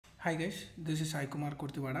Hi guys, this is Sai Kumar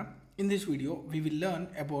Kurtivada. In this video, we will learn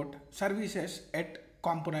about services at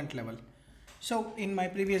component level. So in my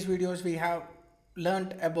previous videos, we have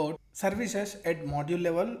learned about services at module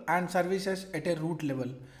level and services at a root level.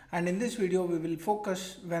 And in this video, we will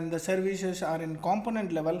focus when the services are in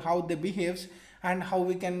component level, how they behaves and how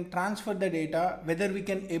we can transfer the data, whether we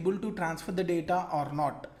can able to transfer the data or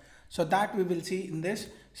not. So that we will see in this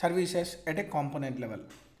services at a component level.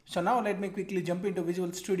 So now let me quickly jump into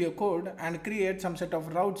Visual Studio Code and create some set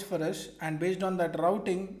of routes for us, and based on that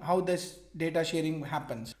routing, how this data sharing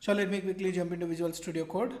happens. So let me quickly jump into Visual Studio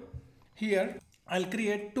Code. Here I'll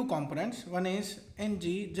create two components. One is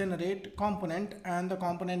ng generate component and the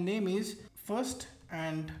component name is first,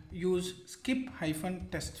 and use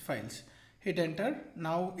skip-test files. Hit enter.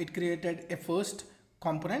 Now it created a first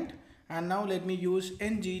component. And now let me use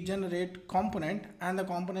ng generate component and the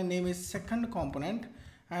component name is second component,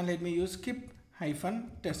 and let me use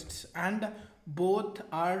skip-tests, and both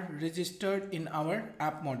are registered in our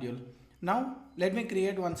app module. Now let me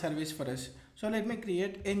create one service for us. So let me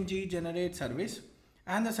create ng generate service,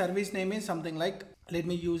 and the service name is something like, let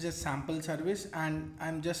me use a sample service, and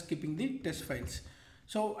I'm just skipping the test files.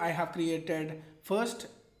 So I have created first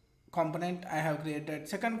component, I have created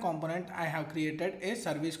second component, I have created a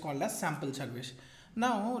service called as sample service.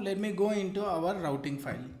 Now let me go into our routing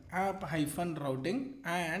file, app-routing,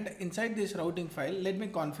 and inside this routing file, let me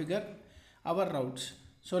configure our routes.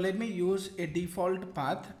 So let me use a default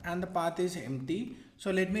path, and the path is empty. So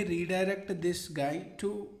let me redirect this guy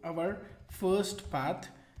to our first path,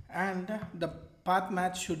 and the path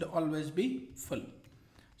match should always be full.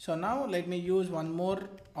 So now let me use one more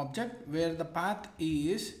object where the path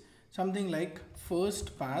is something like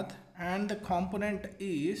first path and the component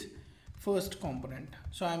is first component.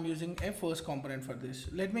 So I'm using a first component for this.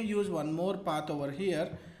 Let me use one more path over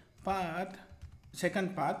here, path,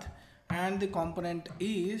 second path, and the component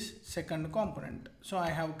is second component. So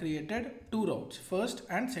I have created two routes, first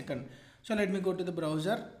and second. So let me go to the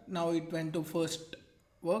browser. Now it went to first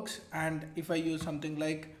works, and if I use something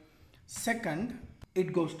like second,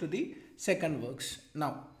 it goes to the second works.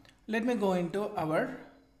 Now let me go into our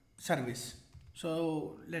service.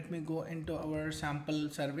 So let me go into our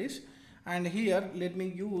sample service, and here let me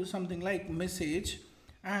use something like message,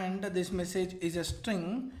 and this message is a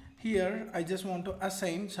string. Here I just want to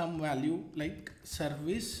assign some value like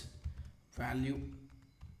service value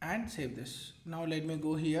and save this. Now let me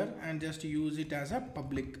go here and just use it as a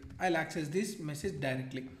public. I'll access this message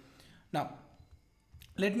directly. Now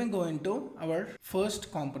let me go into our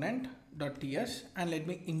first component.ts and let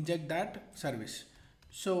me inject that service.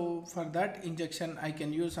 So for that injection, I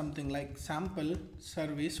can use something like sample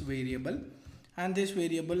service variable, and this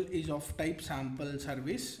variable is of type sample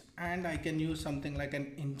service, and I can use something like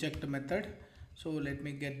an inject method. So let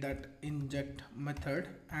me get that inject method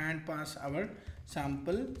and pass our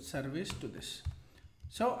sample service to this.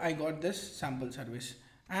 So I got this sample service,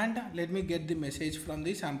 and let me get the message from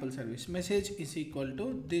the sample service. Message is equal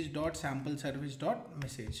to this dot sample service dot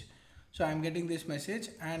message. So I'm getting this message,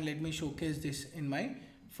 and let me showcase this in my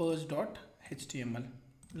first.html.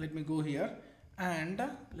 Let me go here and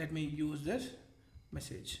let me use this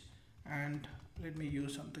message, and let me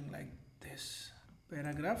use something like this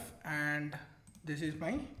paragraph, and this is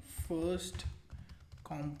my first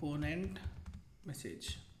component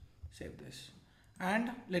message. Save this,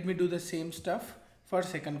 and let me do the same stuff for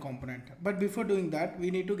second component. But before doing that,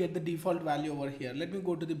 we need to get the default value over here. Let me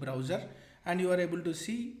go to the browser, and you are able to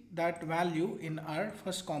see that value in our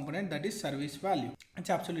first component, that is service value. It's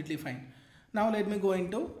absolutely fine. Now let me go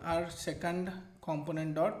into our second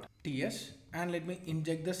component.ts and let me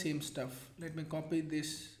inject the same stuff. Let me copy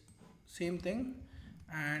this same thing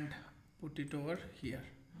and put it over here.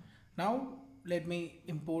 Now let me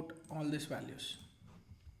import all these values.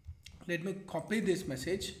 Let me copy this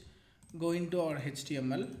message, go into our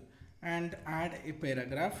HTML and add a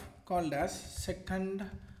paragraph called as second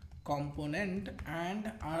component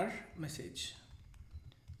and our message.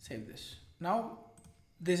 Save this. Now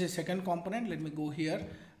this is second component. Let me go here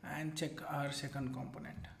and check our second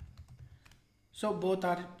component. So both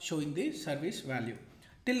are showing the service value.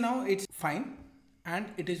 Till now it's fine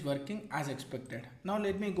and it is working as expected. Now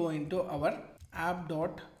let me go into our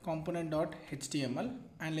app.component.html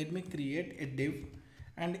and let me create a div,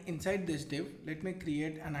 and inside this div let me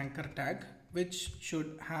create an anchor tag which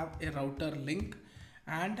should have a router link,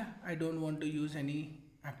 and I don't want to use any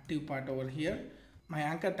active part over here. My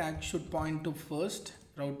anchor tag should point to first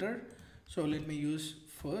router, so let me use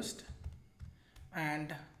first,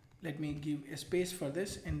 and let me give a space for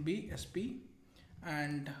this nbsp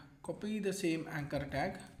and copy the same anchor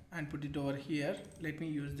tag and put it over here. Let me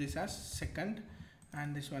use this as second,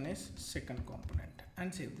 and this one is second component,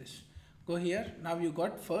 and save this. Go here. Now you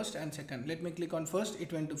got first and second. Let me click on first,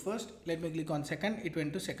 it went to first. Let me click on second, it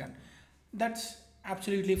went to second. That's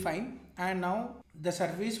absolutely fine. And now the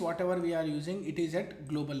service, whatever we are using, it is at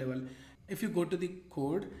global level. If you go to the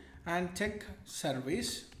code and check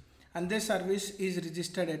service, and this service is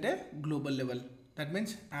registered at a global level, that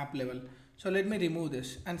means app level. So let me remove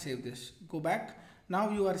this and save this. Go back.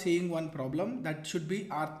 Now you are seeing one problem, that should be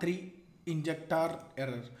R3 injector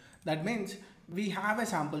error. That means we have a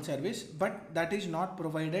sample service, but that is not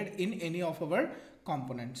provided in any of our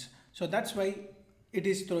components. So that's why it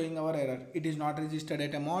is throwing our error. It is not registered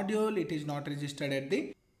at a module. It is not registered at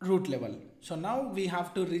the root level. So now we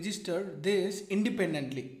have to register this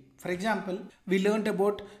independently. For example, we learned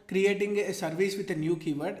about creating a service with a new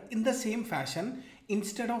keyword. In the same fashion,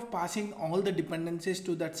 instead of passing all the dependencies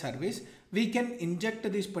to that service, we can inject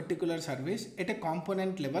this particular service at a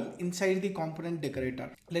component level inside the component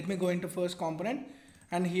decorator. Let me go into first component,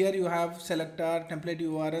 and here you have selector, template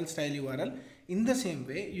URL, style URL. In the same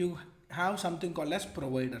way, you have something called as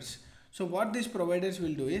providers. So what these providers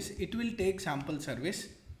will do is, it will take sample service,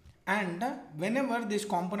 and whenever this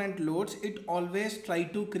component loads, it always try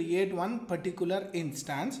to create one particular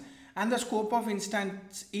instance, and the scope of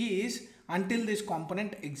instance is until this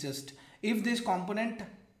component exists. If this component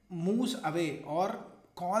moves away or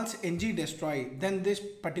calls ng destroy, then this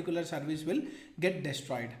particular service will get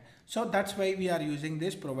destroyed. So that's why we are using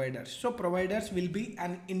this providers. So providers will be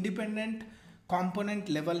an independent component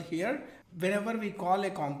level here. Whenever we call a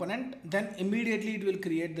component, then immediately it will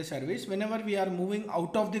create the service. Whenever we are moving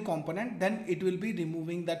out of the component, then it will be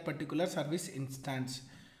removing that particular service instance.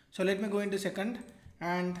 So let me go into second,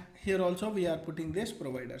 and here also we are putting this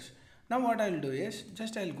providers. Now what I'll do is,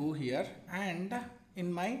 just I'll go here, and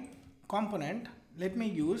in my component, let me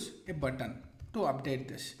use a button to update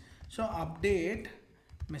this. So update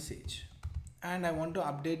message, and I want to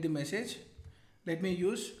update the message. Let me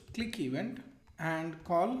use click event and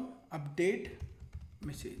call update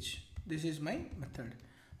message. This is my method.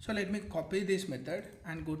 So let me copy this method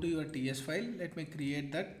and go to your TS file. Let me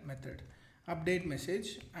create that method, update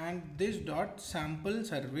message, and this dot sample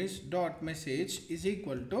service dot message is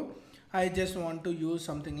equal to, I just want to use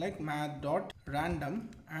something like math dot random,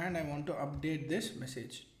 and I want to update this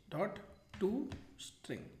message dot to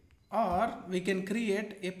string. Or we can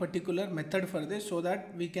create a particular method for this so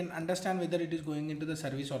that we can understand whether it is going into the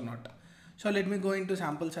service or not. So let me go into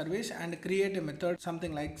sample service and create a method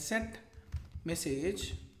something like set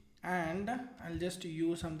message, and I'll just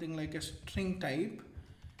use something like a string type,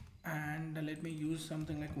 and let me use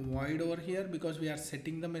something like void over here because we are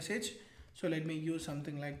setting the message. So let me use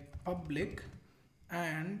something like public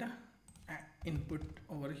and input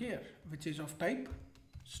over here, which is of type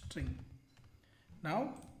string.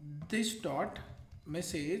 Now this dot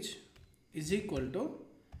message is equal to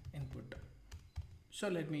input. So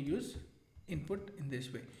let me use input in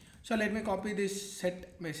this way. So let me copy this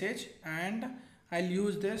set message, and I'll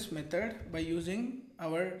use this method by using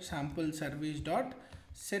our sample service dot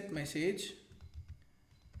set message,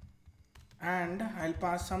 and I'll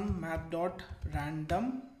pass some math dot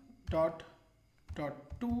random dot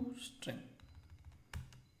to string.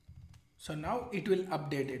 So now it will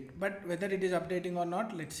update it, but whether it is updating or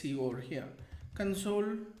not, let's see over here.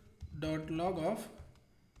 Console.log of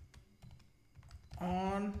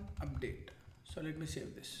on update. So let me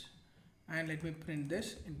save this and let me print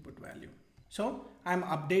this input value. So I'm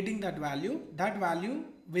updating that value. That value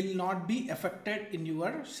will not be affected in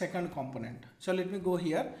your second component. So let me go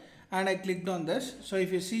here, and I clicked on this. So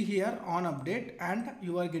if you see here on update, and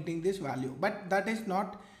you are getting this value, but that is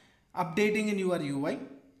not updating in your UI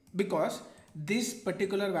because this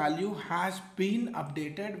particular value has been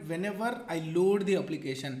updated whenever I load the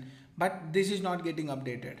application, but this is not getting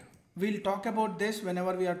updated. We'll talk about this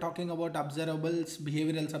whenever we are talking about observables,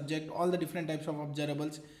 behavioral subject, all the different types of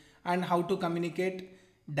observables, and how to communicate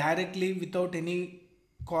directly without any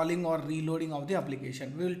calling or reloading of the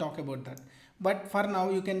application. We will talk about that. But for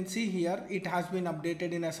now, you can see here it has been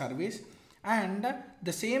updated in a service, and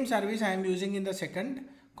the same service I am using in the second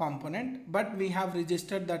component, but we have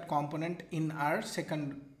registered that component in our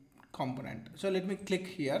second component. So let me click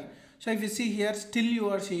here. So if you see here, still you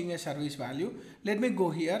are seeing a service value. Let me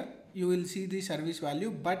go here. You will see the service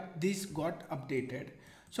value, but this got updated.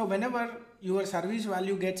 So whenever your service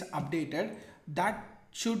value gets updated, that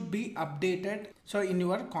should be updated so in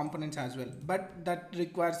your components as well, but that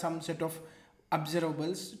requires some set of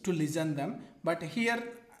observables to listen them. But here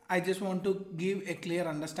I just want to give a clear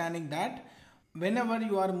understanding that whenever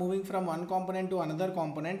you are moving from one component to another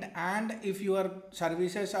component, and if your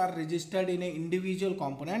services are registered in a individual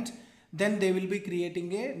components, then they will be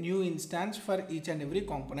creating a new instance for each and every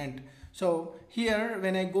component. So here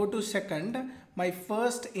when I go to second, my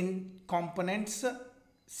first in components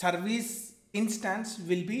service instance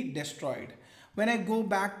will be destroyed. When I go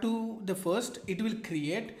back to the first, it will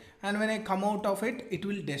create, and when I come out of it, it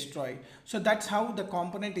will destroy. So that's how the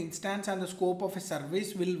component instance and the scope of a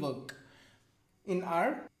service will work in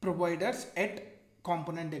our providers at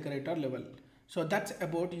component decorator level. So that's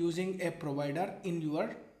about using a provider in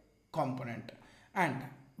your component. And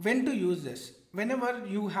when to use this? Whenever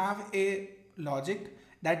you have a logic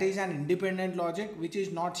that is an independent logic which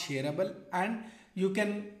is not shareable, and you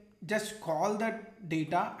can just call that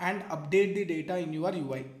data and update the data in your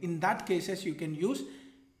UI. In that cases, you can use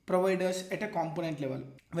providers at a component level.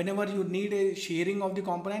 Whenever you need a sharing of the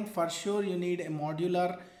component, for sure you need a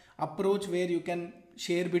modular approach where you can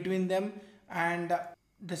share between them. And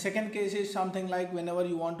the second case is something like whenever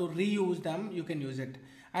you want to reuse them, you can use it.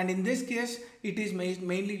 And in this case, it is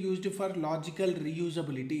mainly used for logical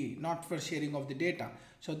reusability, not for sharing of the data.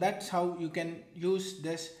 So that's how you can use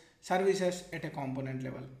this services at a component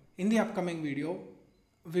level. In the upcoming video,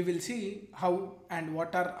 we will see how and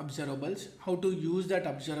what are observables, how to use that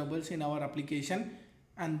observables in our application,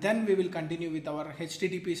 and then we will continue with our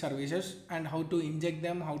HTTP services and how to inject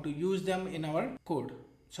them, how to use them in our code.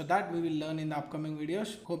 So that we will learn in the upcoming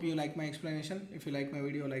videos. Hope you like my explanation. If you like my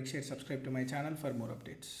video, like, share, subscribe to my channel for more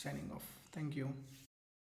updates. Signing off. Thank you.